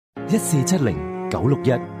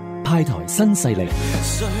1470-961派台新勢力。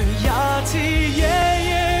誰也知夜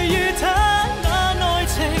夜與他那愛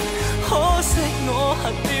情，可惜我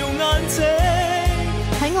瞎掉眼睛。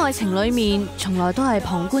喺愛情裏面，從來都係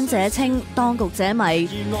旁觀者清，當局者迷。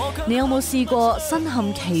你有冇試過身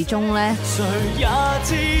陷其中呢？誰也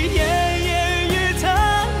知夜夜與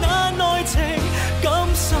他那愛情，甘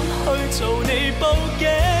心去做你報警。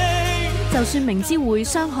就算明知會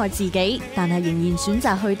傷害自己，但係仍然選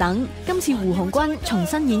擇去等。今次胡鴻鈞重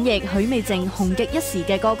新演繹許美靜紅極一時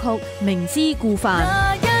嘅歌曲《明知故犯》。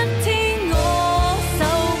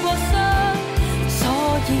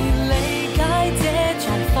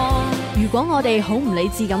如果我哋好唔理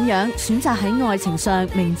智咁樣選擇喺愛情上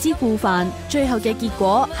明知故犯，最後嘅結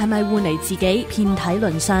果係咪換嚟自己遍體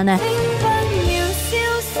鱗傷呢？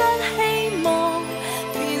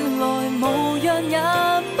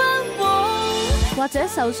或者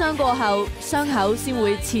受傷過後，傷口先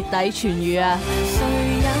會徹底痊癒啊！誰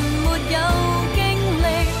人沒有經歷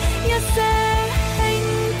一些輕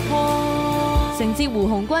狂？承接胡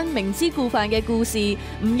鴻鈞明知故犯嘅故事，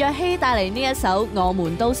吳若希帶嚟呢一首《我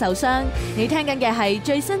們都受傷》。你聽緊嘅係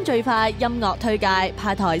最新最快音樂推介，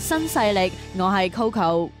派台新勢力，我係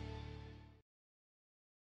Coco。